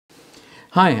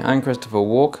Hi, I'm Christopher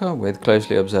Walker with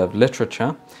Closely Observed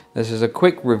Literature. This is a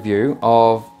quick review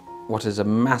of what is a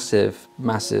massive,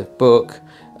 massive book,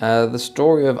 The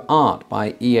Story of Art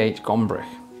by E.H. Gombrich.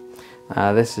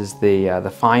 This is the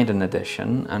Fiden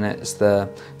edition, and it's the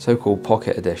so-called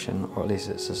pocket edition, or at least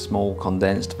it's a small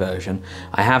condensed version.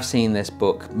 I have seen this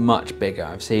book much bigger.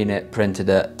 I've seen it printed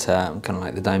at kind of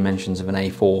like the dimensions of an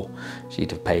A4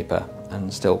 sheet of paper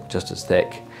and still just as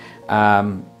thick.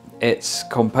 It's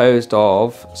composed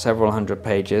of several hundred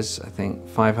pages, I think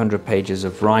 500 pages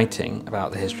of writing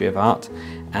about the history of art,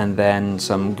 and then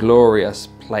some glorious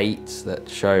plates that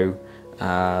show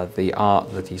the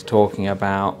art that he's talking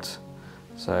about.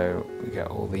 So we get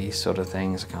all these sort of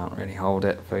things. I can't really hold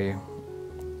it for you.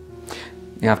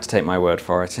 You have to take my word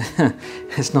for it.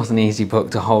 It's not an easy book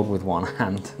to hold with one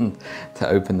hand and to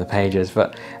open the pages,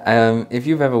 but if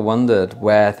you've ever wondered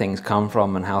where things come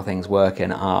from and how things work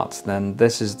in art, then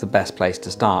this is the best place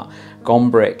to start.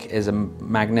 Gombrich is a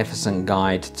magnificent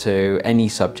guide to any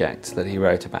subject that he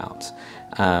wrote about.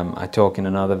 I talk in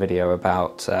another video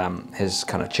about his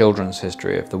kind of children's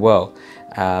history of the world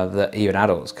that even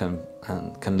adults can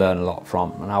learn a lot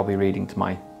from, and I'll be reading to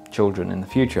my children in the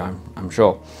future, I'm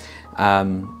sure.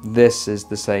 This is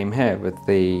the same here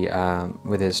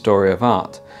with his story of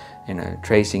art, you know,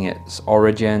 tracing its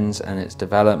origins and its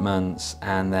developments,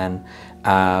 and then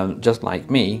just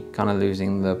like me, kind of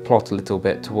losing the plot a little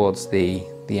bit towards the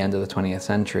end of the 20th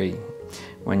century,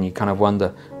 when you kind of wonder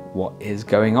what is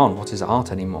going on, what is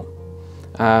art anymore.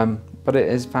 But it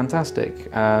is fantastic,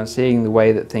 seeing the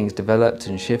way that things developed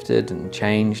and shifted and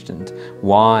changed, and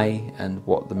why and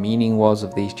what the meaning was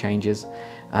of these changes.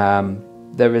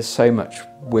 There is so much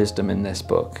wisdom in this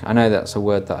book. I know that's a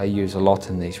word that I use a lot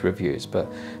in these reviews, but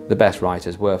the best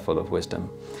writers were full of wisdom.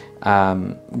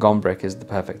 Gombrich is the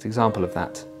perfect example of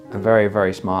that. A very,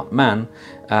 very smart man,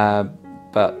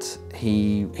 but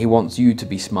he wants you to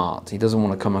be smart. He doesn't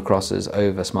want to come across as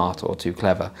over smart or too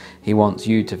clever. He wants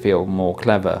you to feel more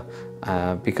clever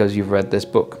because you've read this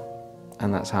book,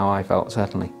 and that's how I felt,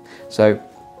 certainly. So,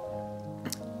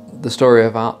 The Story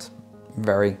of Art,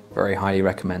 very, very highly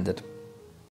recommended.